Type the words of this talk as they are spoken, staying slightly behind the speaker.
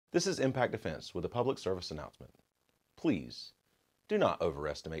This is Impact Defense with a public service announcement. Please do not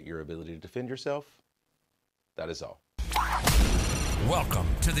overestimate your ability to defend yourself. That is all. Welcome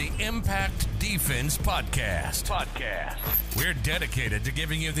to the Impact Defense Podcast. We're dedicated to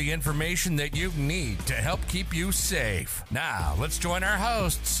giving you the information that you need to help keep you safe. Now, let's join our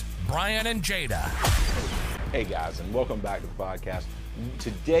hosts, Brian and Jada. Hey guys, and welcome back to the podcast.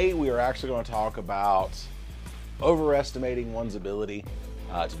 Today we are actually going to talk about overestimating one's ability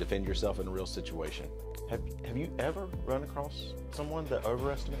to defend yourself in a real situation. Have you ever run across someone that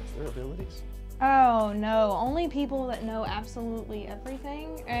overestimates their abilities? Oh no, only people that know absolutely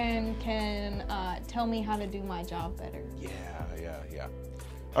everything and can tell me how to do my job better. Yeah.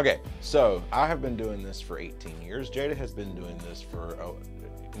 Okay, so I have been doing this for 18 years. Jada has been doing this for,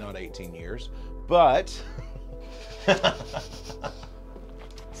 not 18 years, but...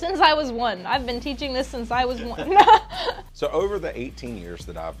 Since I was one. I've been teaching this since I was one. So over the 18 years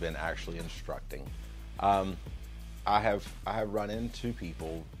that I've been actually instructing, I have run into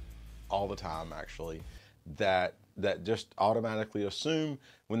people all the time actually that just automatically assume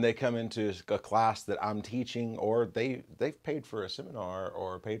when they come into a class that I'm teaching, or they've paid for a seminar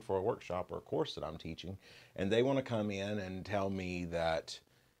or paid for a workshop or a course that I'm teaching, and they want to come in and tell me that,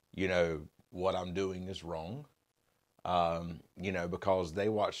 you know, what I'm doing is wrong. You know, because they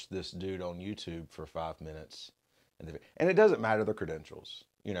watched this dude on YouTube for 5 minutes, and it doesn't matter the credentials.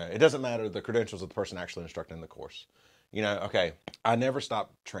 You know, it doesn't matter the credentials of the person actually instructing the course. You know, okay, I never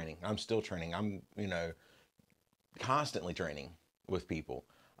stop training. I'm still training. I'm, you know, constantly training with people.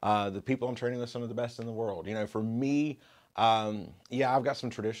 The people I'm training with, some of the best in the world. You know, for me, yeah, I've got some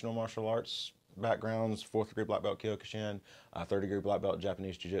traditional martial arts backgrounds, 4th degree black belt Kyokushin, 3rd degree black belt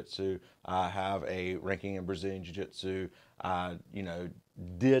Japanese Jiu-Jitsu. I have a ranking in Brazilian Jiu-Jitsu. You know,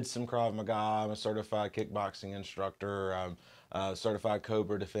 did some Krav Maga. I'm a certified kickboxing instructor. I'm a certified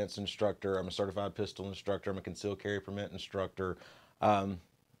Cobra defense instructor. I'm a certified pistol instructor. I'm a concealed carry permit instructor.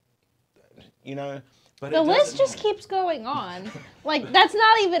 You know, but the list just keeps going on. Like, that's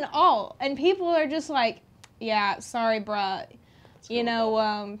not even all. And people are just like, yeah, sorry, bruh. You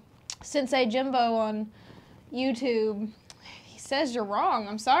know, Sensei Jimbo on YouTube, he says you're wrong.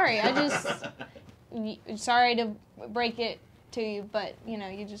 I'm sorry. Sorry to break it to you, but you know,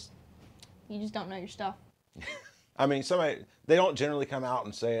 you just don't know your stuff. I mean, they don't generally come out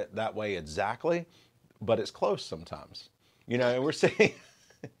and say it that way exactly, but it's close sometimes. You know, and we're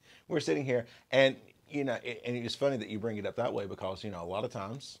sitting here, and you know, and it's funny that you bring it up that way, because you know, a lot of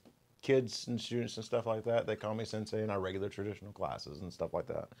times kids and students and stuff like that, they call me sensei in our regular traditional classes and stuff like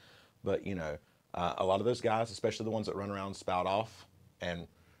that. But you know, a lot of those guys, especially the ones that run around, spout off and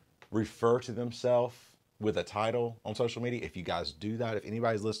refer to themselves with a title on social media. If you guys do that, if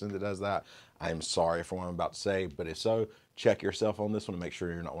anybody's listening that does that, I am sorry for what I'm about to say, but if so, check yourself on this one to make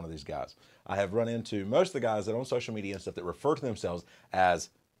sure you're not one of these guys. I have run into most of the guys that on social media and stuff that refer to themselves as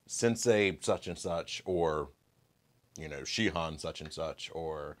sensei such and such, or you know, Shihan such and such,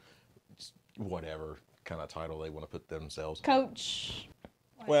 or whatever kind of title they want to put themselves. Coach.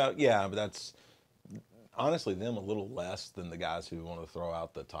 Well, yeah, but that's honestly them a little less than the guys who want to throw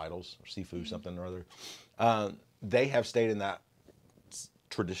out the titles, or Sifu something or other. They have stayed in that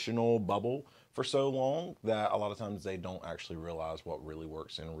traditional bubble for so long that a lot of times they don't actually realize what really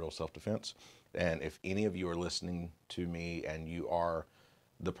works in real self-defense. And if any of you are listening to me and you are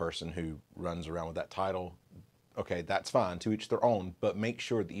the person who runs around with that title, okay, that's fine, to each their own, but make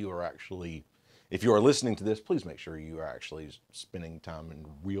sure that you are actually, if you are listening to this, please make sure you are actually spending time in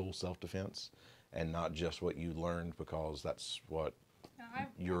real self-defense and not just what you learned because that's what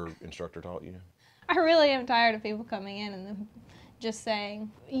your instructor taught you. I really am tired of people coming in and then just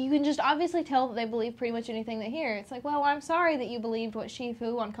saying, you can just obviously tell that they believe pretty much anything they hear. It's like, well, I'm sorry that you believed what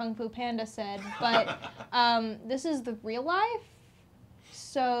Shifu on Kung Fu Panda said, but this is the real life,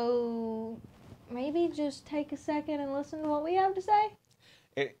 so maybe just take a second and listen to what we have to say.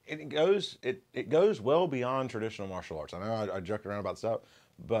 It goes well beyond traditional martial arts. I know I joked around about stuff,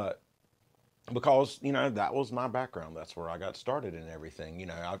 but because, you know, that was my background. That's where I got started in everything. You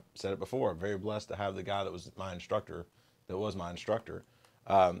know, I've said it before, I'm very blessed to have the guy that was my instructor,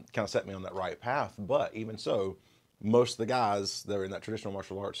 kind of set me on that right path. But even so, most of the guys that are in that traditional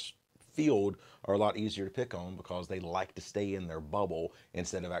martial arts field are a lot easier to pick on because they like to stay in their bubble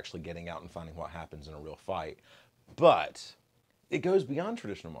instead of actually getting out and finding what happens in a real fight. But it goes beyond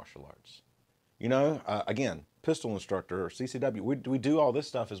traditional martial arts. You know, again, pistol instructor, or CCW, we do all this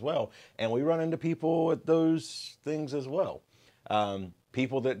stuff as well. And we run into people at those things as well.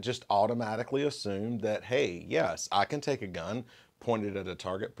 People that just automatically assume that, hey, yes, I can take a gun, point it at a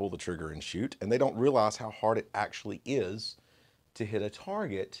target, pull the trigger and shoot. And they don't realize how hard it actually is to hit a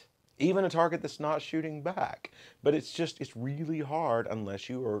target, even a target that's not shooting back. But it's really hard unless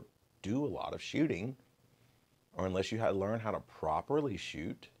you do a lot of shooting, or unless you learn how to properly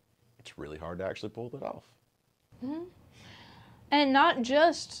shoot. It's really hard to actually pull it off. Mm-hmm. And not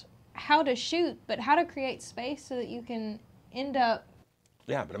just how to shoot, but how to create space so that you can end up.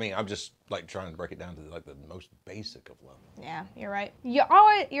 Yeah, but I mean, I'm just like trying to break it down to like the most basic of level. Yeah, you're right. You're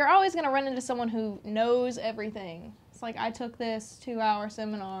always going to run into someone who knows everything. It's like I took this 2-hour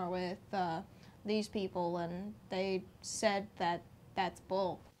seminar with these people, and they said that that's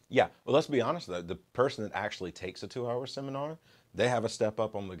bull. Yeah, well, let's be honest though. The person that actually takes a 2-hour seminar, they have a step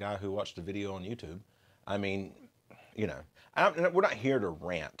up on the guy who watched the video on YouTube. I mean, you know, we're not here to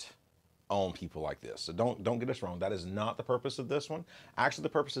rant on people like this. So don't get us wrong. That is not the purpose of this one. Actually, the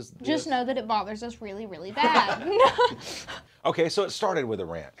purpose is this. Just know that it bothers us really, really bad. Okay, so it started with a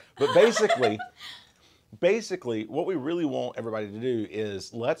rant. But basically, what we really want everybody to do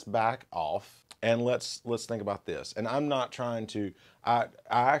is let's back off and let's think about this. And I'm not trying to, I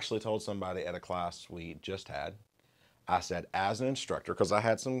actually told somebody at a class we just had, I said, as an instructor, because I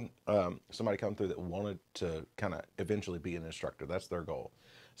had somebody come through that wanted to kind of eventually be an instructor. That's their goal.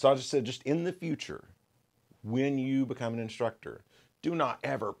 So I just said, just in the future, when you become an instructor, do not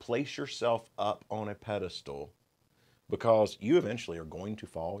ever place yourself up on a pedestal, because you eventually are going to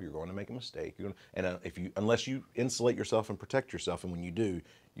fall. You're going to make a mistake. Unless you insulate yourself and protect yourself, and when you do,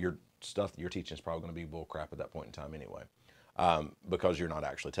 your stuff that you're teaching is probably going to be bull crap at that point in time anyway, because you're not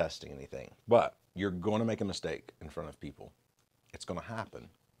actually testing anything. But you're going to make a mistake in front of people. It's going to happen.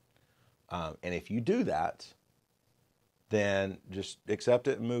 And if you do that, then just accept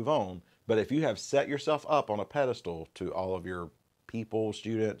it and move on. But if you have set yourself up on a pedestal to all of your people,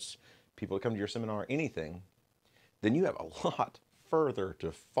 students, people that come to your seminar, anything, then you have a lot further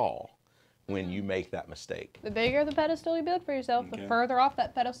to fall when you make that mistake. The bigger the pedestal you build for yourself, the further off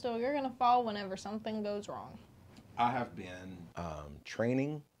that pedestal you're going to fall whenever something goes wrong. I have been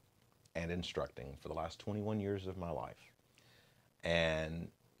training and instructing for the last 21 years of my life. And,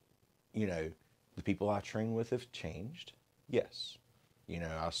 you know, the people I train with have changed. Yes. You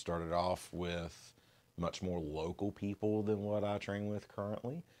know, I started off with much more local people than what I train with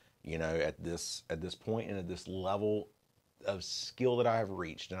currently. You know, at this point and at this level of skill that I have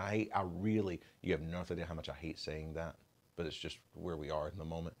reached, and you have no idea how much I hate saying that, but it's just where we are in the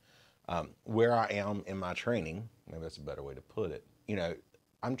moment. Where I am in my training, maybe that's a better way to put it. You know,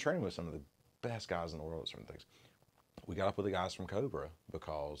 I'm training with some of the best guys in the world at certain things. We got up with the guys from Cobra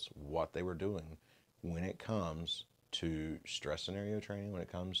because what they were doing when it comes to stress scenario training, when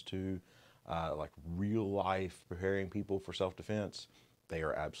it comes to like real life preparing people for self-defense, they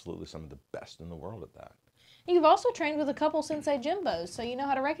are absolutely some of the best in the world at that. You've also trained with a couple Sensei Jimbos, so you know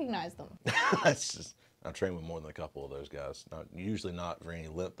how to recognize them. I've trained with more than a couple of those guys. Usually not for any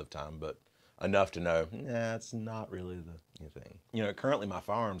length of time, but enough to know, it's not really the thing. You know, currently my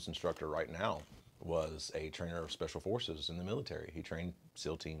firearms instructor right now was a trainer of special forces in the military. He trained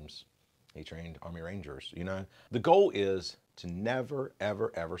SEAL teams. He trained Army Rangers. You know, the goal is to never,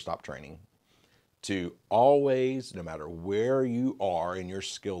 ever, ever stop training. To always, no matter where you are in your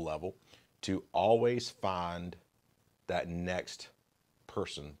skill level, to always find that next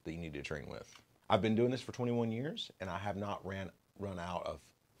person that you need to train with. I've been doing this for 21 years, and I have not run out of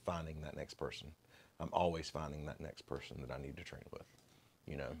finding that next person. I'm always finding that next person that I need to train with,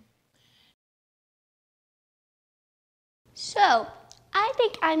 you know. So, I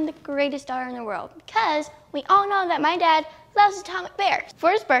think I'm the greatest daughter in the world because we all know that my dad loves atomic bears.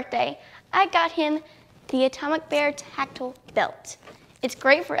 For his birthday, I got him the Atomic Bear Tactile Belt. It's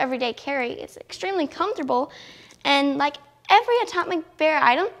great for everyday carry. It's extremely comfortable, and like every Atomic Bear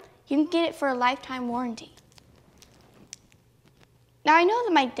item, you can get it for a lifetime warranty. Now I know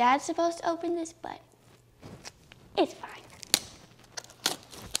that my dad's supposed to open this, but it's fine.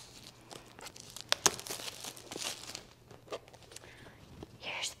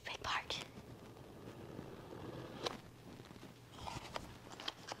 Here's the big part.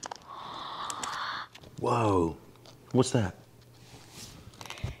 Whoa, what's that?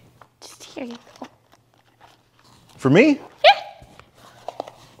 Just here you go. For me? Yeah.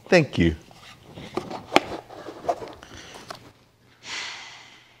 Thank you.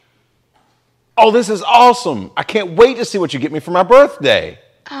 Oh, this is awesome. I can't wait to see what you get me for my birthday.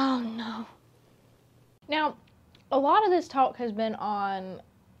 Oh, no. Now, a lot of this talk has been on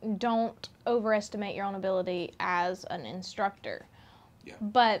don't overestimate your own ability as an instructor. Yeah.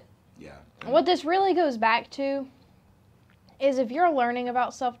 But Yeah. what this really goes back to is if you're learning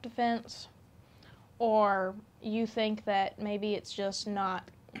about self-defense, or you think that maybe it's just not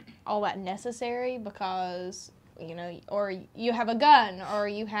all that necessary because you know, or you have a gun, or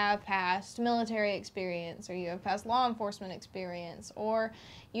you have past military experience, or you have past law enforcement experience, or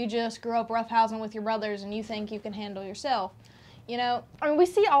you just grew up roughhousing with your brothers and you think you can handle yourself. You know, I mean, we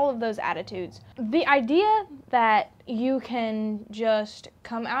see all of those attitudes. The idea that you can just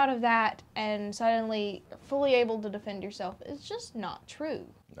come out of that and suddenly fully able to defend yourself is just not true.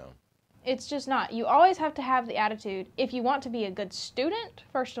 No. It's just not. You always have to have the attitude, if you want to be a good student,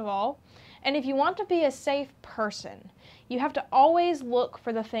 first of all, and if you want to be a safe person, you have to always look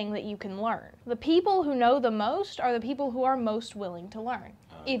for the thing that you can learn. The people who know the most are the people who are most willing to learn.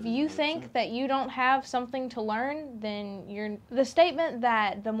 If you think that you don't have something to learn, then the statement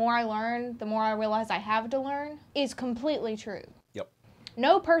that the more I learn, the more I realize I have to learn is completely true. Yep.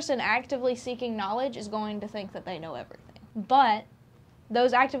 No person actively seeking knowledge is going to think that they know everything. But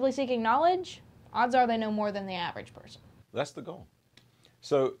those actively seeking knowledge, odds are they know more than the average person. That's the goal.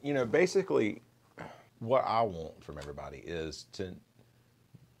 So, you know, basically what I want from everybody is to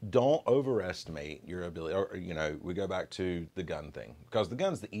don't overestimate your ability, or, you know, we go back to the gun thing, because the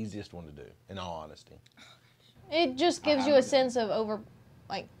gun's the easiest one to do, in all honesty. It just gives you a sense of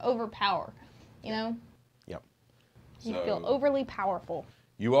overpower, you know? Yep. You feel overly powerful.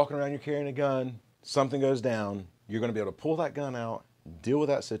 You walking around, you're carrying a gun, something goes down, you're going to be able to pull that gun out, deal with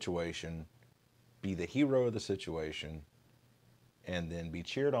that situation, be the hero of the situation, and then be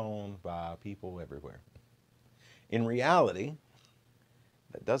cheered on by people everywhere. In reality,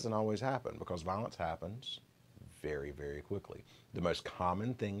 that doesn't always happen, because violence happens very, very quickly. The most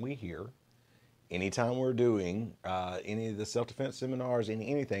common thing we hear anytime we're doing any of the self-defense seminars,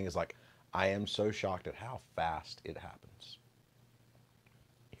 anything, is like, I am so shocked at how fast it happens.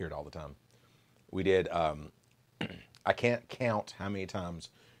 I hear it all the time. We did, I can't count how many times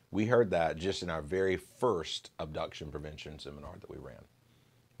we heard that just in our very first abduction prevention seminar that we ran.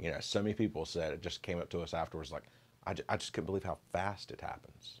 You know, so many people said, it just came up to us afterwards like, I just couldn't believe how fast it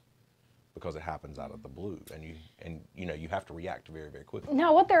happens, because it happens out of the blue, and you know, you have to react very, very quickly.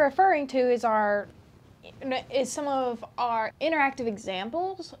 Now, what they're referring to is some of our interactive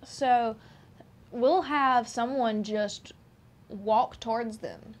examples. So we'll have someone just walk towards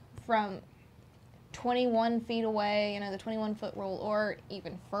them from 21 feet away, you know, the 21-foot rule, or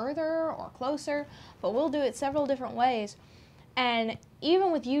even further or closer, but we'll do it several different ways. And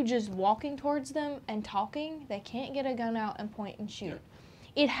even with you just walking towards them and talking, they can't get a gun out and point and shoot.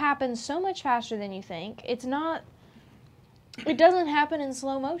 Yeah. It happens so much faster than you think. It doesn't happen in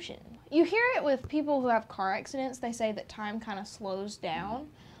slow motion. You hear it with people who have car accidents. They say that time kind of slows down,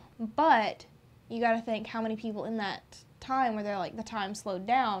 but you got to think how many people in that time where they're like, the time slowed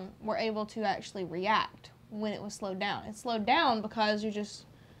down, were able to actually react when it was slowed down. It's slowed down because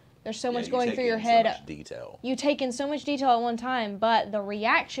there's so much going through your head. So much detail. You take in so much detail at one time, but the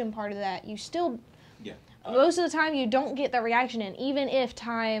reaction part of that, you still, most of the time you don't get the reaction in, even if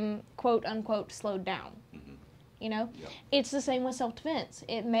time, quote unquote, slowed down. Mm-hmm. You know? Yep. It's the same with self-defense.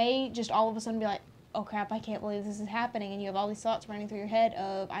 It may just all of a sudden be like, oh crap, I can't believe this is happening, and you have all these thoughts running through your head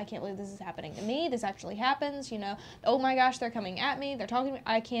of, I can't believe this is happening to me, this actually happens, you know, oh my gosh, they're coming at me, they're talking to me,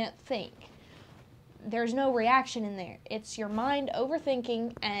 I can't think. There's no reaction in there. It's your mind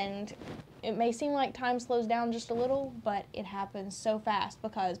overthinking, and it may seem like time slows down just a little, but it happens so fast,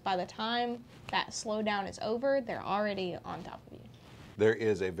 because by the time that slowdown is over, they're already on top of you. There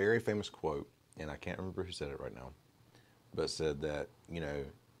is a very famous quote, and I can't remember who said it right now, but said that, you know,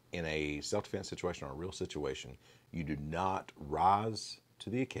 in a self-defense situation or a real situation, you do not rise to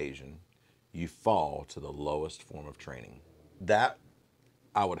the occasion, you fall to the lowest form of training. That,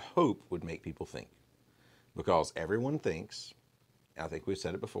 I would hope, would make people think. Because everyone thinks, I think we've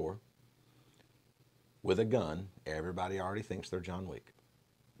said it before, with a gun, everybody already thinks they're John Wick.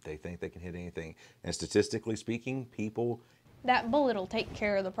 They think they can hit anything. And statistically speaking, people... That bullet will take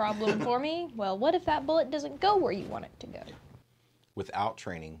care of the problem for me. Well, what if that bullet doesn't go where you want it to go? Without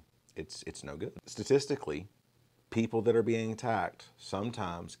training, it's no good. Statistically, people that are being attacked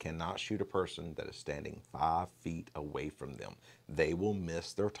sometimes cannot shoot a person that is standing 5 feet away from them. They will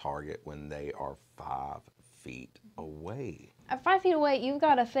miss their target when they are 5 feet away. At 5 feet away, you've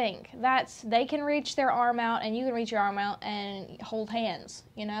got to think. They can reach their arm out, and you can reach your arm out and hold hands,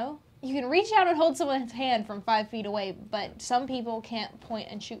 you know? You can reach out and hold someone's hand from 5 feet away, but some people can't point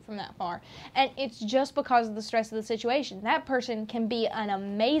and shoot from that far. And it's just because of the stress of the situation. That person can be an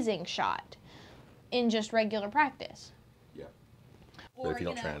amazing shot in just regular practice. Yeah. But if you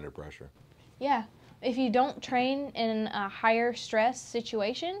don't train under pressure. Yeah. If you don't train in a higher stress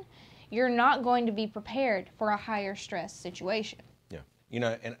situation, you're not going to be prepared for a higher stress situation. Yeah. You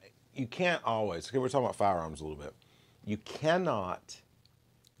know, and you can't always, okay, we're talking about firearms a little bit. You cannot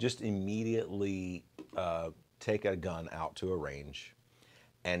just immediately take a gun out to a range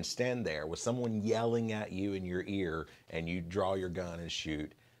and stand there with someone yelling at you in your ear and you draw your gun and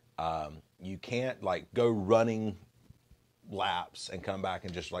shoot, you can't like go running laps and come back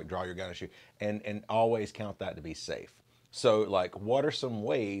and just like draw your gun and shoot, and always count that to be safe. So like, what are some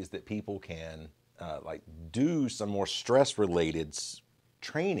ways that people can like do some more stress related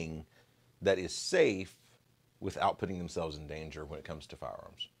training that is safe without putting themselves in danger when it comes to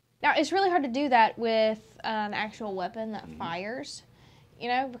firearms? Now, it's really hard to do that with an actual weapon that fires, you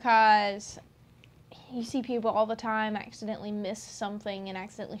know, because you see people all the time accidentally miss something and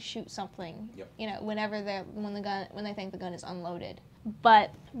accidentally shoot something, you know, when they think the gun is unloaded. But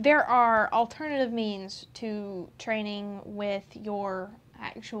there are alternative means to training with your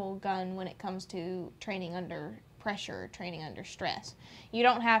actual gun when it comes to training under pressure, training under stress. You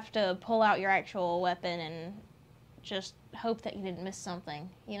don't have to pull out your actual weapon and just hope that you didn't miss something,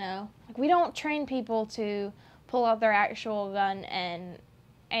 you know? Like, we don't train people to pull out their actual gun and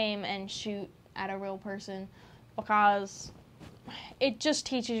aim and shoot at a real person, because it just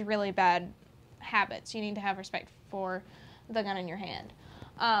teaches really bad habits. You need to have respect for the gun in your hand.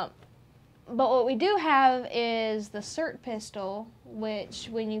 But what we do have is the SIRT pistol, which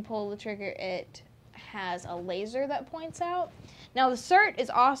when you pull the trigger, it has a laser that points out. Now, the SIRT is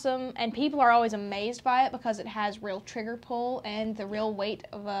awesome, and people are always amazed by it because it has real trigger pull and the real weight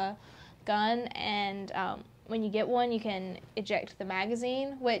of a gun. And when you get one, you can eject the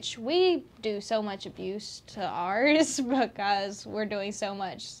magazine, which we do so much abuse to ours because we're doing so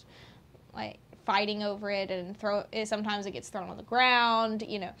much, like, fighting over it, and sometimes it gets thrown on the ground,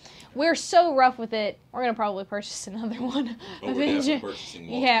 you know. We're so rough with it. We're going to probably purchase another one. Oh, we're definitely purchasing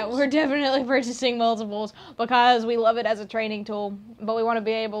multiples. Yeah, we're definitely purchasing multiples because we love it as a training tool, but we want to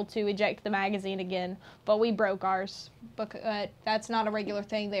be able to eject the magazine again. But we broke ours. But that's not a regular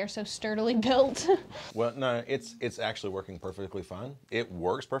thing. They are so sturdily built. Well, no, it's actually working perfectly fine. It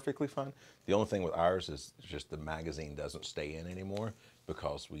works perfectly fine. The only thing with ours is just the magazine doesn't stay in anymore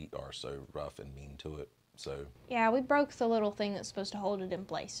because we are so rough and mean to it. So yeah, we broke the little thing that's supposed to hold it in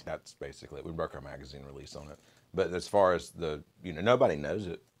place. That's basically it. We broke our magazine release on it. But as far as nobody knows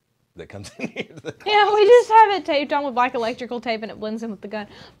it that comes in here. Yeah, we just have it taped on with black electrical tape and it blends in with the gun.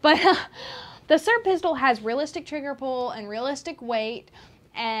 But the SIRT pistol has realistic trigger pull and realistic weight.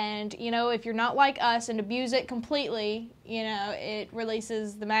 And, you know, if you're not like us and abuse it completely, you know, it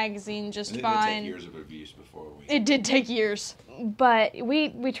releases the magazine just fine. It did take years of abuse before we... It did take years. But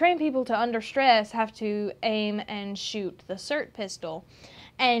we train people to, under stress, have to aim and shoot the SIRT pistol.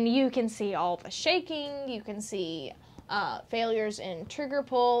 And you can see all the shaking, you can see failures in trigger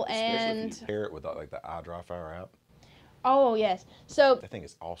pull, and... Especially if you pair it with, like, the iDry Fire app. Oh, yes. So... I think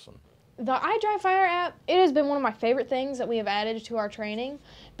it's awesome. The iDry Fire app, it has been one of my favorite things that we have added to our training,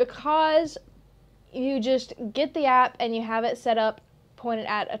 because you just get the app and you have it set up pointed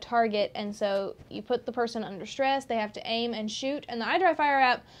at a target, and so you put the person under stress, they have to aim and shoot, and the iDry Fire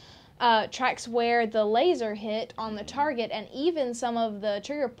app tracks where the laser hit on the target and even some of the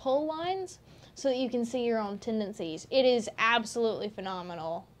trigger pull lines so that you can see your own tendencies. It is absolutely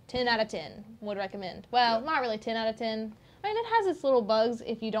phenomenal. 10 out of 10 would recommend. Well, yeah. Not really 10 out of 10. I mean, it has its little bugs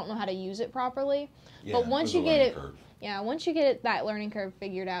if you don't know how to use it properly. Yeah, but once you get it, curve. Yeah, once you get that learning curve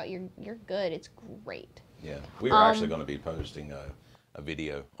figured out, you're good. It's great. Yeah, we are actually going to be posting a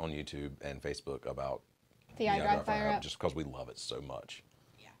video on YouTube and Facebook about the iDry Fire app just because we love it so much.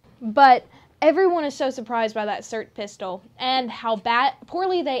 Yeah. But everyone is so surprised by that SIRT pistol and how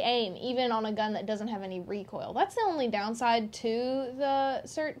poorly they aim, even on a gun that doesn't have any recoil. That's the only downside to the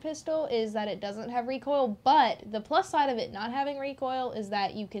SIRT pistol, is that it doesn't have recoil, but the plus side of it not having recoil is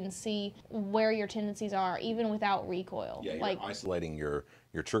that you can see where your tendencies are, even without recoil. Yeah, you're isolating your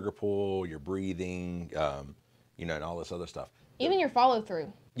trigger pull, your breathing, and all this other stuff. Even your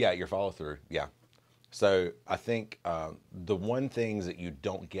follow-through. Yeah, your follow-through, yeah. So I think the one things that you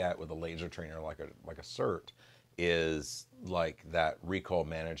don't get with a laser trainer like a SIRT is like that recoil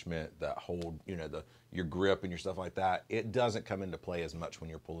management, that hold, your grip and your stuff like that. It doesn't come into play as much when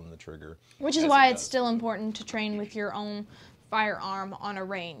you're pulling the trigger. Which is why it's still important to train with your own firearm on a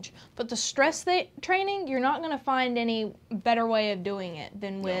range. But the stress training, you're not going to find any better way of doing it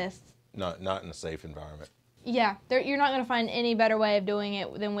than with... Not in a safe environment. Yeah, you're not going to find any better way of doing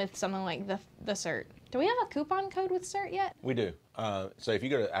it than with something like the SIRT. Do we have a coupon code with SIRT yet? We do. So if you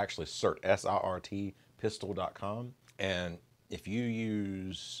go to actually SIRT, SIRT, pistol.com, and if you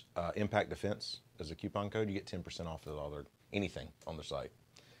use Impact Defense as a coupon code, you get 10% off of anything on the site.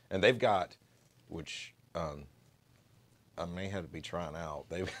 And they've got, which I may have to be trying out,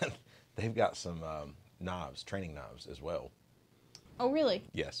 they've got some knives, training knives as well. Oh, really?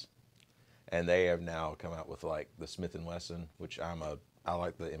 Yes. And they have now come out with like the Smith & Wesson, which I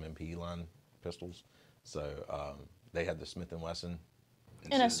like the M&P line pistols. So they had the Smith & Wesson.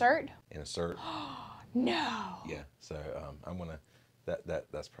 In a cert? In a cert. No. Yeah. So I'm gonna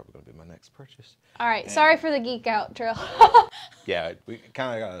that's probably gonna be my next purchase. All right. Sorry for the geek out, Trill. Yeah, we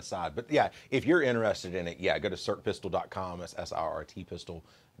kind of got aside, but yeah, if you're interested in it, yeah, go to sirtpistol.com. That's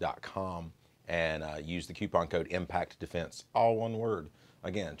SIRTpistol.com, and use the coupon code Impact Defense, all one word.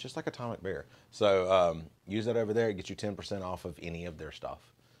 Again, just like Atomic Bear. So use that over there. It gets you 10% off of any of their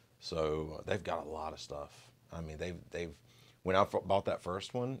stuff. So they've got a lot of stuff. I mean, they've when I bought that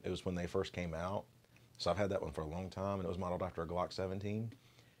first one, it was when they first came out. So I've had that one for a long time, and it was modeled after a Glock 17,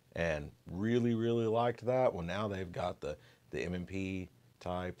 and really, really liked that. Well, now they've got the M&P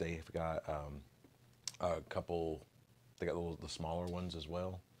type. They've got a couple. They got the smaller ones as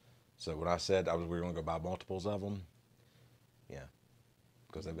well. So when I said we were going to go buy multiples of them, yeah,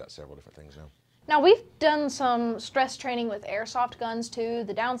 because they've got several different things now. Now, we've done some stress training with airsoft guns, too.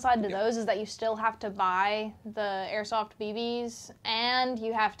 The downside to those is that you still have to buy the airsoft BBs, and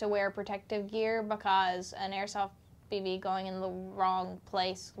you have to wear protective gear because an airsoft BB going in the wrong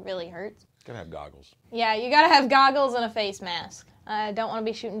place really hurts. Gotta have goggles. Yeah, you gotta have goggles and a face mask. I don't want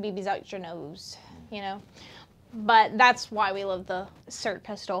to be shooting BBs out your nose, you know. But that's why we love the SIRT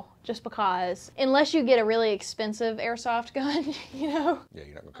pistol, just because unless you get a really expensive airsoft gun, you know. Yeah,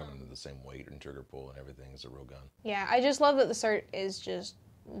 you're not gonna come into the same weight and trigger pull and everything as a real gun. Yeah, I just love that the SIRT is just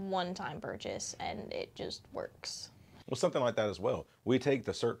one-time purchase and it just works. Well, something like that as well. We take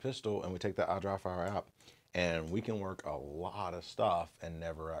the SIRT pistol and we take the iDryFire app, and we can work a lot of stuff and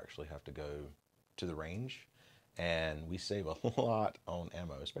never actually have to go to the range, and we save a lot on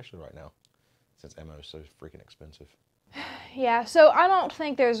ammo, especially right now, since ammo is so freaking expensive. Yeah, so I don't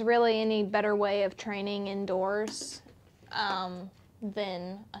think there's really any better way of training indoors than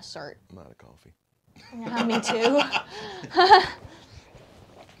a SIRT. I'm out of coffee. Yeah, me too.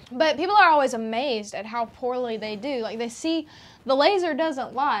 But people are always amazed at how poorly they do. Like, they see the laser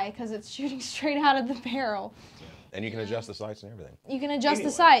doesn't lie because it's shooting straight out of the barrel. And you can adjust the sights and everything. You can adjust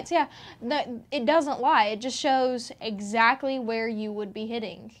the sights, yeah. It doesn't lie. It just shows exactly where you would be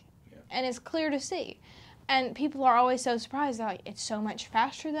hitting. Yeah. And it's clear to see. And people are always so surprised. They're like, it's so much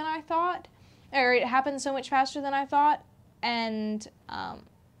faster than I thought. Or it happens so much faster than I thought. And I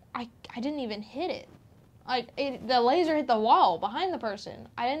didn't even hit it. Like, the laser hit the wall behind the person.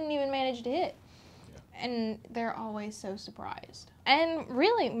 I didn't even manage to hit. Yeah. And they're always so surprised. And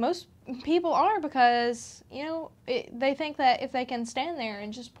really, most people are, because, you know, they think that if they can stand there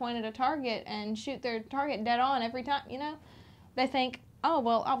and just point at a target and shoot their target dead on every time, you know, they think, oh,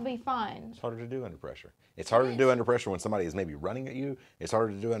 well, I'll be fine. It's harder to do under pressure. It's harder to do under pressure when somebody is maybe running at you. It's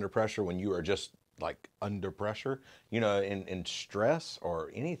harder to do under pressure when you are just, like, under pressure. You know, in stress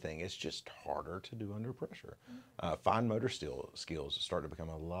or anything, it's just harder to do under pressure. Fine motor skills start to become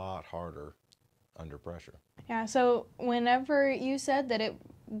a lot harder under pressure. Yeah, so whenever you said that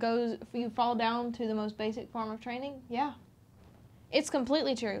you fall down to the most basic form of training, yeah, it's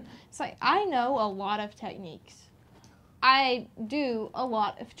completely true. It's like, I know a lot of techniques. I do a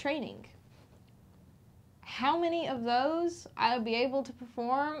lot of training. How many of those I would be able to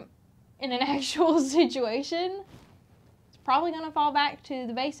perform in an actual situation? It's probably going to fall back to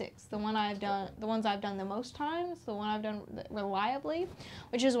the basics, the ones I've done the most times, the one I've done reliably,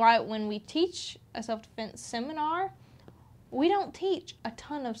 which is why when we teach a self-defense seminar, we don't teach a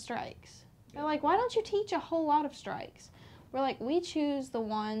ton of strikes. They're like, why don't you teach a whole lot of strikes? We're like, we choose the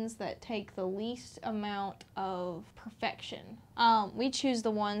ones that take the least amount of perfection. We choose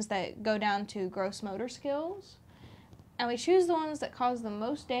the ones that go down to gross motor skills, and we choose the ones that cause the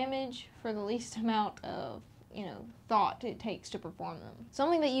most damage for the least amount of, you know, thought it takes to perform them.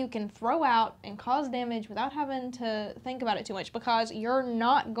 Something that you can throw out and cause damage without having to think about it too much, because you're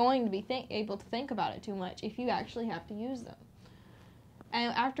not going to be able to think about it too much if you actually have to use them.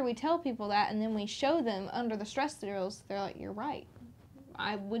 And after we tell people that and then we show them under the stress drills, they're like, you're right.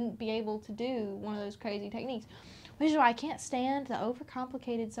 I wouldn't be able to do one of those crazy techniques. Which is why I can't stand the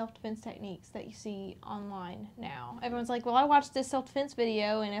overcomplicated self-defense techniques that you see online now. Everyone's like, well, I watched this self-defense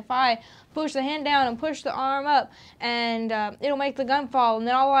video, and if I push the hand down and push the arm up, and it'll make the gun fall, and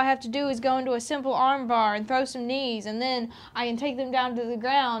then all I have to do is go into a simple arm bar and throw some knees, and then I can take them down to the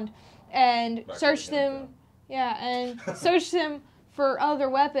ground and search them, and search them for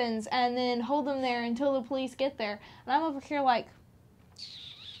other weapons, and then hold them there until the police get there. And I'm over here like,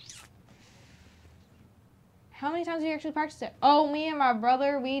 how many times have you actually practiced it? Oh, me and my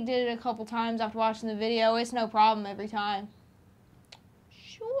brother, we did it a couple times after watching the video. It's no problem every time.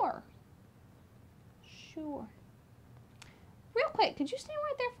 Sure. real quick, could you stand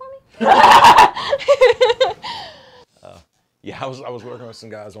right there for me? Yeah, I was working with some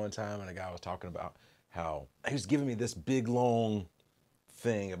guys one time, and a guy was talking about how he was giving me this big long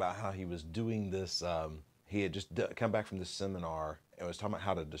thing about how he was doing this. He had just come back from this seminar and was talking about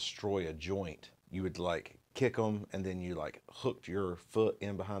how to destroy a joint. You would like kick them, and then you like hooked your foot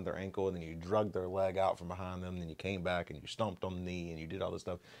in behind their ankle, and then you drug their leg out from behind them, and then you came back and you stomped on the knee, and you did all this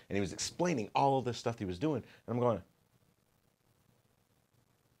stuff. And he was explaining all of this stuff he was doing, and I'm going,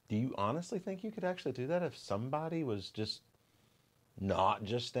 do you honestly think you could actually do that if somebody was just not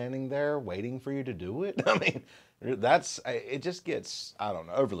just standing there waiting for you to do it? I mean, it just gets, I don't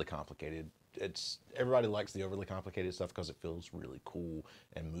know, overly complicated. Everybody likes the overly complicated stuff because it feels really cool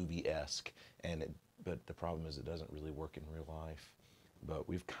and movie-esque, but the problem is it doesn't really work in real life. But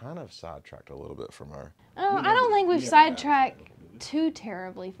we've kind of sidetracked a little bit from our... I don't think we've sidetracked too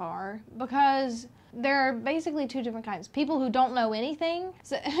terribly far, because there are basically two different kinds. People who don't know anything,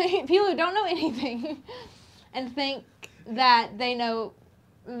 and think that they know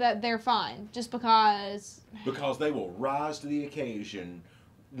that they're fine just because they will rise to the occasion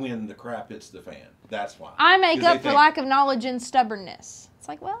when the crap hits the fan. That's why. I make up for lack of knowledge and stubbornness. It's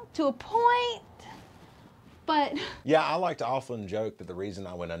like, well, to a point, but... Yeah, I like to often joke that the reason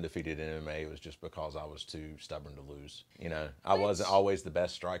I went undefeated in MMA was just because I was too stubborn to lose. You know, I wasn't always the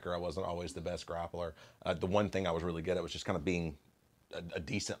best striker. I wasn't always the best grappler. The one thing I was really good at was just kind of being a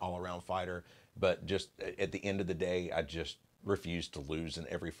decent all-around fighter. But just at the end of the day, I just refused to lose in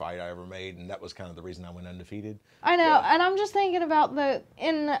every fight I ever made, and that was kind of the reason I went undefeated. I know, and I'm just thinking about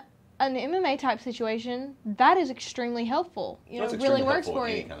in an MMA type situation, that is extremely helpful. You know, it really works for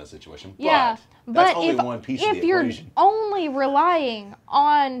you. In any kind of situation. Yeah, but that's only one piece of the equation. If you're only relying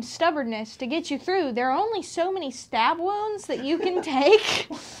on stubbornness to get you through, there are only so many stab wounds that you can take.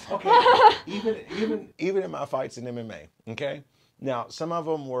 Okay, even in my fights in MMA, okay? Now, some of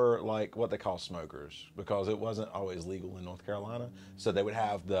them were like what they call smokers, because it wasn't always legal in North Carolina. So they would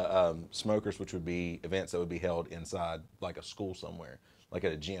have the smokers, which would be events that would be held inside like a school somewhere, like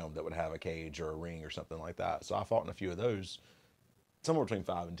at a gym that would have a cage or a ring or something like that. So I fought in a few of those, somewhere between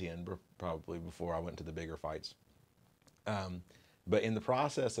 5 and 10 probably before I went to the bigger fights. But in the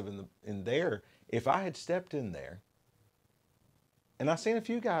process of in there, if I had stepped in there, and I've seen a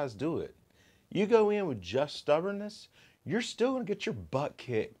few guys do it, you go in with just stubbornness, you're still going to get your butt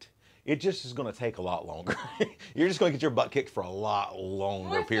kicked. It just is going to take a lot longer. You're just going to get your butt kicked for a lot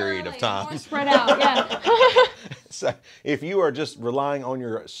longer period of time. More spread out, yeah. So if you are just relying on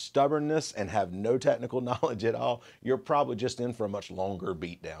your stubbornness and have no technical knowledge at all, you're probably just in for a much longer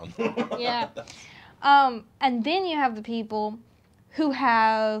beatdown. Yeah. And then you have the people who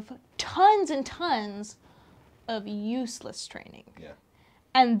have tons and tons of useless training. Yeah.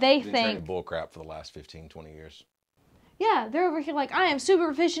 And they Been think... training bull crap for the last 15, 20 years. Yeah, they're over here like, I am super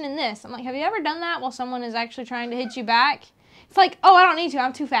proficient in this. I'm like, have you ever done that while someone is actually trying to hit you back? It's like, oh, I don't need to.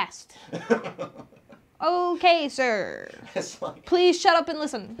 I'm too fast. Okay, sir. It's like, please shut up and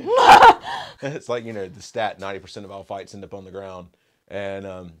listen. It's like, you know, the stat, 90% of all fights end up on the ground. And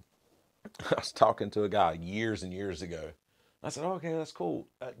I was talking to a guy years and years ago. I said, oh, okay, that's cool.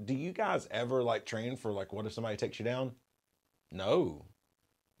 Do you guys ever like train for like, what if somebody takes you down? No,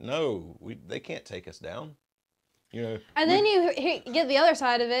 they can't take us down. You know, and then you get the other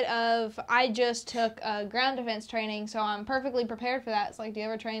side of it of, I just took ground defense training, so I'm perfectly prepared for that. It's like, do you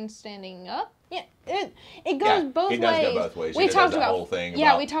ever train standing up? Yeah, it goes both ways. It does go both ways. We talked about the whole thing.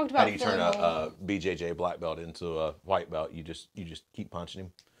 Yeah, we talked about how do you turn a BJJ black belt into a white belt? You just keep punching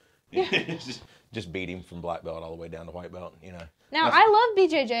him. Yeah. just beat him from black belt all the way down to white belt. You know. Now, I love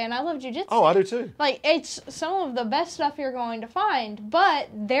BJJ and I love jiu-jitsu. Oh, I do too. Like, it's some of the best stuff you're going to find, but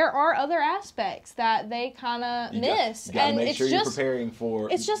there are other aspects that they kind of miss. You gotta and make it's sure just, you're preparing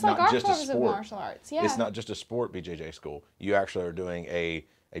for. It's just like our forms of martial arts. Yeah. It's not just a sport BJJ school. You actually are doing a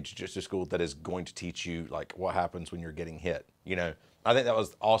jiu-jitsu school that is going to teach you like what happens when you're getting hit. You know, I think that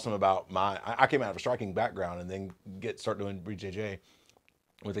was awesome about I came out of a striking background and then start doing BJJ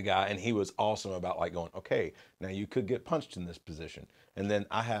with a guy, and he was awesome about like going, okay, now you could get punched in this position. And then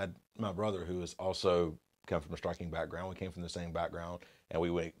I had my brother who was also come from a striking background. We came from the same background, and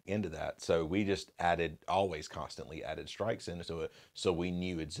we went into that. So we just constantly added strikes into it, so we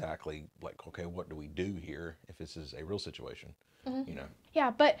knew exactly like, okay, what do we do here if this is a real situation? Mm-hmm. You know.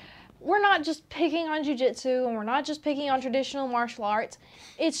 Yeah, but we're not just picking on jiu-jitsu, and we're not just picking on traditional martial arts.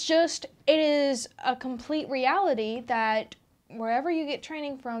 It is a complete reality that wherever you get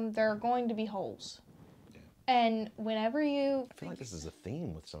training from, there are going to be holes. Yeah. And whenever you... I feel like this is a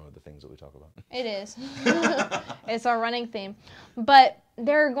theme with some of the things that we talk about. It is. It's our running theme. But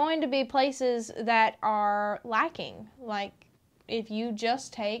there are going to be places that are lacking. Like, if you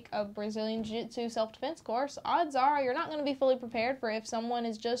just take a Brazilian Jiu-Jitsu self-defense course, odds are you're not going to be fully prepared for if someone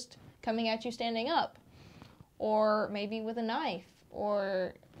is just coming at you standing up, or maybe with a knife,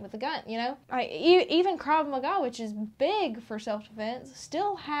 or with a gun, you know? Even Krav Maga, which is big for self-defense,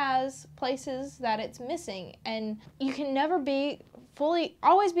 still has places that it's missing. And you can never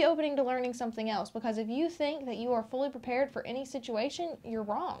always be opening to learning something else, because if you think that you are fully prepared for any situation, you're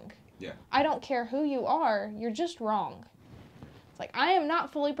wrong. Yeah. I don't care who you are, you're just wrong. It's like, I am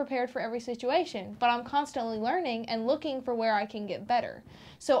not fully prepared for every situation, but I'm constantly learning and looking for where I can get better.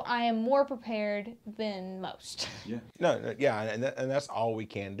 So I am more prepared than most. Yeah. No, yeah, and that's all we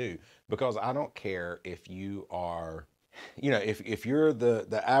can do, because I don't care if you are, you know, if you're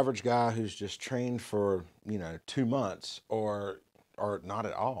the average guy who's just trained for, 2 months or not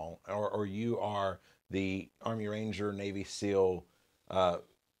at all, or you are the Army Ranger, Navy SEAL,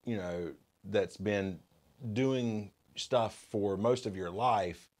 that's been doing stuff for most of your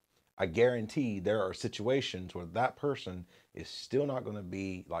life, I guarantee there are situations where that person is still not going to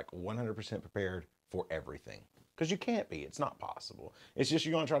be like 100% prepared for everything. Because you can't be. It's not possible. It's just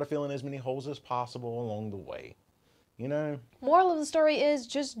you're going to try to fill in as many holes as possible along the way. Moral of the story is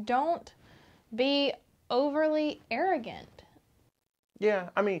just don't be overly arrogant. Yeah,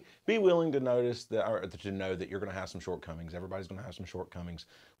 I mean, be willing to notice that, or to know that you're going to have some shortcomings. Everybody's going to have some shortcomings.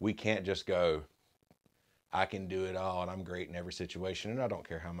 We can't just go, I can do it all and I'm great in every situation, and I don't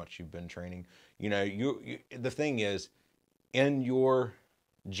care how much you've been training. The thing is, in your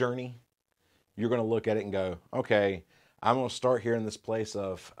journey, you're going to look at it and go, okay, I'm going to start here in this place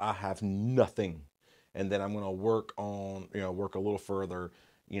of I have nothing, and then I'm going to work a little further,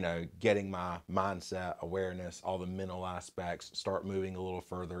 getting my mindset, awareness, all the mental aspects, start moving a little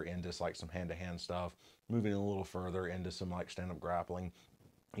further into like some hand-to-hand stuff, moving a little further into some like stand-up grappling,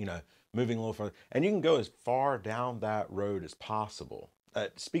 moving a little further, and you can go as far down that road as possible.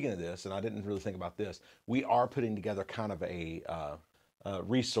 Speaking of this, and I didn't really think about this, we are putting together kind of a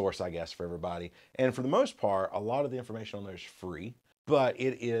resource, I guess, for everybody. And for the most part, a lot of the information on there is free, but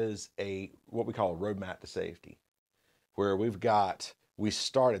it is what we call a roadmap to safety, where we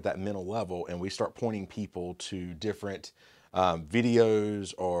start at that mental level and we start pointing people to different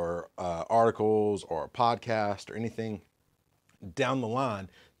videos or articles or podcasts or anything down the line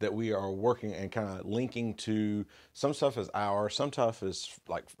that we are working and kind of linking to. Some stuff is ours, some stuff is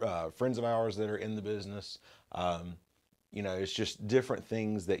like friends of ours that are in the business. It's just different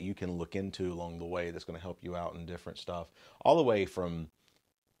things that you can look into along the way that's going to help you out in different stuff, all the way from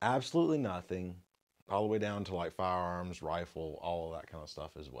absolutely nothing all the way down to like firearms, rifle, all of that kind of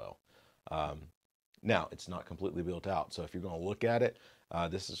stuff as well. Now, it's not completely built out, so if you're going to look at it,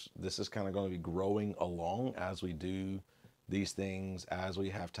 this is kind of going to be growing along as we do these things, as we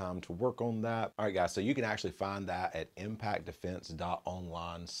have time to work on that. All right, guys, so you can actually find that at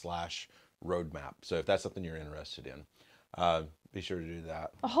impactdefense.online/roadmap. So if that's something you're interested in, be sure to do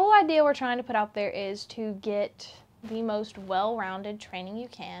that. The whole idea we're trying to put out there is to get the most well-rounded training you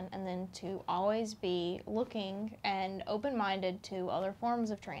can, and then to always be looking and open-minded to other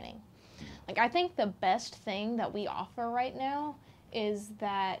forms of training. Like, I think the best thing that we offer right now is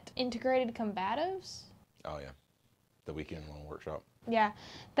that integrated combatives. Oh, yeah. The weekend-long workshop. Yeah.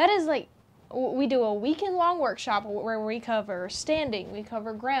 That is like, we do a weekend-long workshop where we cover standing, we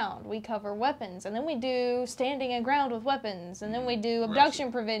cover ground, we cover weapons, and then we do standing and ground with weapons, and then we do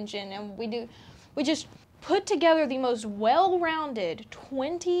abduction prevention, and we just put together the most well-rounded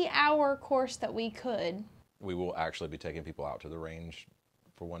 20-hour course that we could. We will actually be taking people out to the range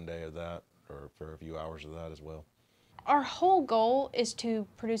for one day of that, or for a few hours of that as well. Our whole goal is to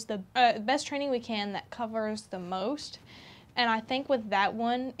produce the best training we can that covers the most. And I think with that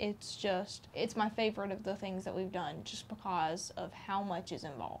one, it's my favorite of the things that we've done, just because of how much is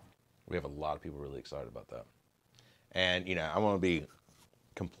involved. We have a lot of people really excited about that. And, I want to be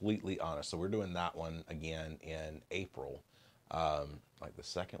completely honest. So we're doing that one again in April, like the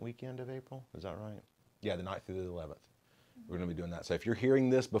second weekend of April. Is that right? Yeah, the 9th through the 11th. We're going to be doing that. So if you're hearing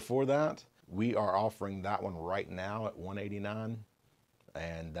this before that, we are offering that one right now at $189.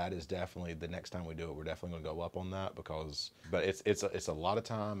 And that is definitely, the next time we do it, we're definitely going to go up on that, but it's a lot of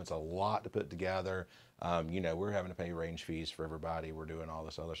time. It's a lot to put together. We're having to pay range fees for everybody. We're doing all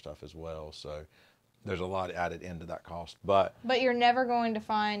this other stuff as well. So there's a lot added into that cost. But you're never going to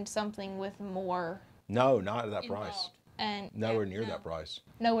find something with more. No, not at that involved. Price. And nowhere near that price.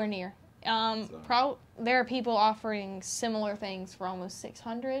 Nowhere near. There are people offering similar things for almost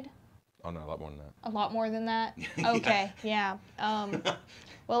 $600. Oh no, a lot more than that. A lot more than that? Okay, yeah.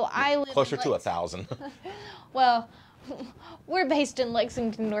 Well, I live closer to 1,000. Well, we're based in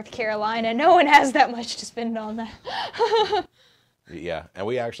Lexington, North Carolina. No one has that much to spend on that. Yeah, and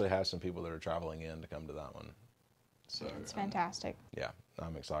we actually have some people that are traveling in to come to that one. So It's fantastic. yeah,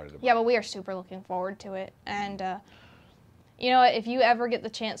 I'm excited about Yeah, but we are super looking forward to it. And, you know what, if you ever get the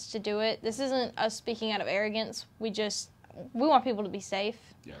chance to do it, this isn't us speaking out of arrogance. We want people to be safe.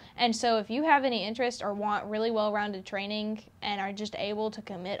 Yeah. And so if you have any interest or want really well-rounded training and are just able to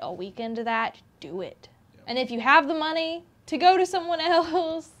commit a weekend to that, do it. Yeah. And if you have the money to go to someone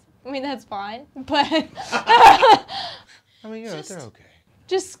else, I mean, that's fine. But I mean, they're okay.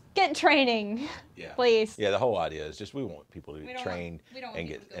 just get training, Yeah. please. Yeah, the whole idea is just we want people to We be don't trained want- we don't want and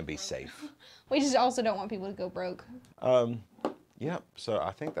people to go and be broke. safe. We just also don't want people to go broke. Yep. So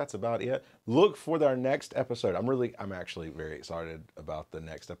I think that's about it. Look for our next episode. I'm actually very excited about the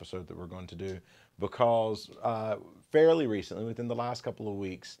next episode that we're going to do because fairly recently, within the last couple of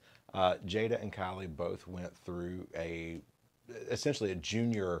weeks, Jada and Kylie both went through essentially a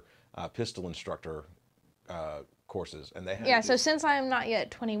junior pistol instructor courses, and they had Yeah, so since I am not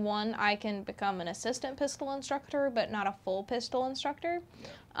yet 21, I can become an assistant pistol instructor, but not a full pistol instructor.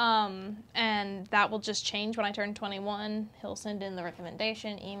 And that will just change when I turn 21. He'll send in the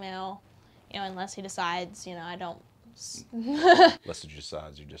recommendation email, unless he decides, I don't. Unless he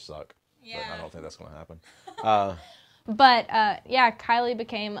decides you just suck. Yeah. But I don't think that's going to happen. But yeah, Kylie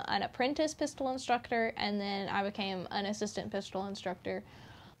became an apprentice pistol instructor, and then I became an assistant pistol instructor.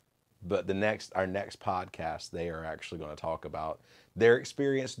 But our next podcast, they are actually going to talk about their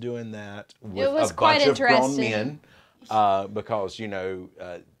experience doing that with was a quite bunch of grown interesting. men, because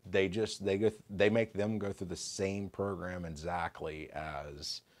they make them go through the same program exactly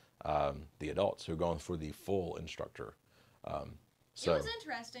as the adults who are going for the full instructor. So It was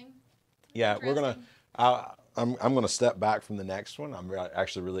interesting. yeah, we're gonna. I'm gonna step back from the next one. I'm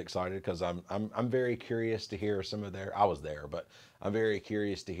actually really excited because I'm very curious to hear some of their. I was there, but I'm very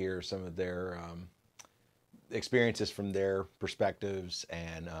curious to hear some of their experiences from their perspectives,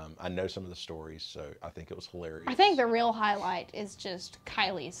 and I know some of the stories, so I think it was hilarious. I think the real highlight is just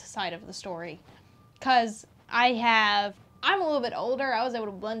Kylie's side of the story, because I'm a little bit older. I was able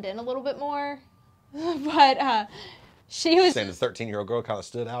to blend in a little bit more, but she was. Saying the 13-year-old girl kind of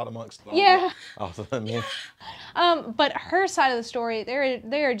stood out amongst Yeah. all of them. Yeah. But her side of the story,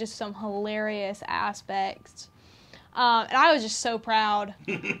 there are just some hilarious aspects. And I was just so proud.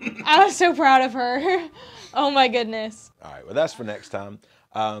 I was so proud of her. Oh my goodness. All right, well, that's for next time.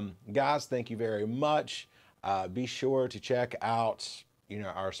 Guys, thank you very much. Be sure to check out,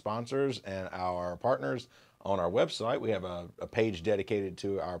 our sponsors and our partners on our website. We have a page dedicated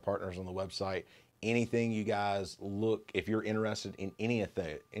to our partners on the website. Anything you guys if you're interested in any of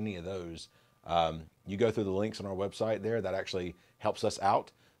those, you go through the links on our website there. That actually helps us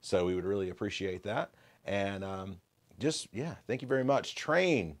out. So we would really appreciate that. And thank you very much.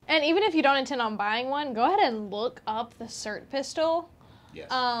 Train. And even if you don't intend on buying one, go ahead and look up the CERT pistol.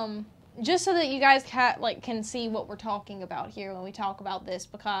 Yes. Just so that you guys can see what we're talking about here when we talk about this,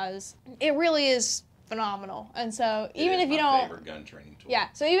 because it really is phenomenal. And so even if you don't, favorite gun training tool. yeah.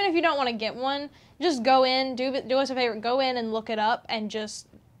 So even if you don't want to get one, just go in, do us a favor, go in and look it up, and just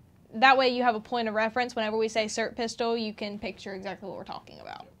that way you have a point of reference. Whenever we say CERT pistol, you can picture exactly what we're talking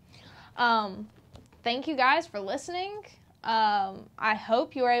about. Thank you guys for listening. I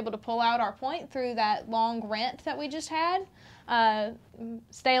hope you were able to pull out our point through that long rant that we just had.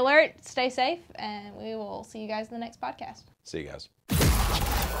 Stay alert, stay safe, and we will see you guys in the next podcast. See you guys.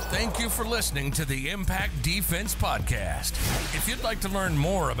 Thank you for listening to the Impact Defense Podcast. If you'd like to learn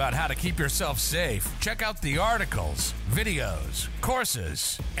more about how to keep yourself safe, check out the articles, videos,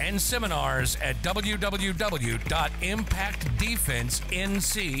 courses, and seminars at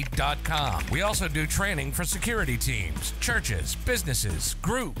www.impactdefensenc.com. We also do training for security teams, churches, businesses,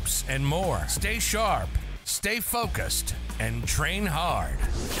 groups, and more. Stay sharp, stay focused, and train hard.